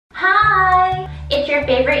your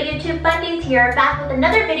favorite YouTube fundies here, back with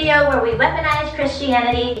another video where we weaponize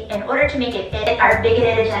Christianity in order to make it fit our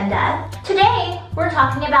bigoted agenda. Today, we're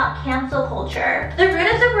talking about cancel culture. The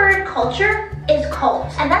root of the word culture is cult,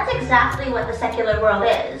 and that's exactly what the secular world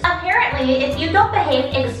is. Apparently, if you don't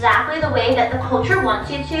behave exactly the way that the culture wants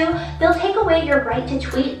you to, they'll take away your right to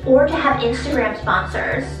tweet or to have Instagram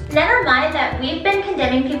sponsors. Never mind that we've been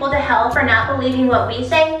condemning people to hell for not believing what we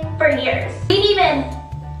say for years. We've even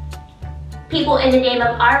people in the name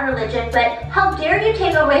of our religion, but how dare you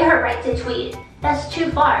take away our right to tweet? That's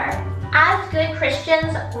too far. As good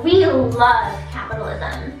Christians, we love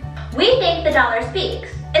capitalism. We think the dollar speaks.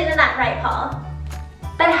 Isn't that right, Paul?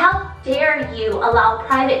 But how dare you allow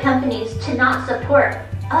private companies to not support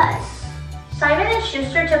us? Simon &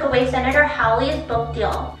 Schuster took away Senator Hawley's book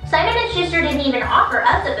deal. Simon & Schuster didn't even offer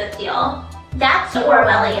us a book deal. That's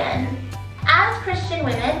Orwellian. As Christian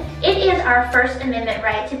women, it is our First Amendment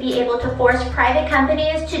right to be able to force private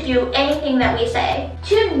companies to do anything that we say.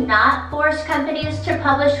 To not force companies to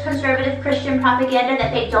publish conservative Christian propaganda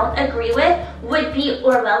that they don't agree with would be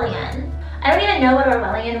Orwellian. I don't even know what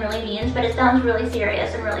Orwellian really means, but it sounds really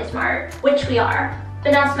serious and really smart, which we are.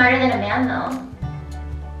 But not smarter than a man, though.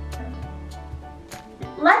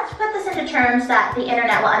 Let's put this into terms that the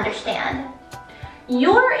internet will understand.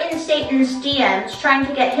 You're in Satan's DMs trying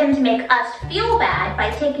to get him to make us feel bad by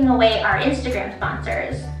taking away our Instagram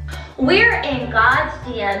sponsors. We're in God's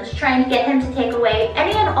DMs trying to get him to take away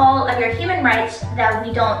any and all of your human rights that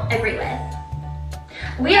we don't agree with.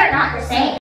 We are not the same.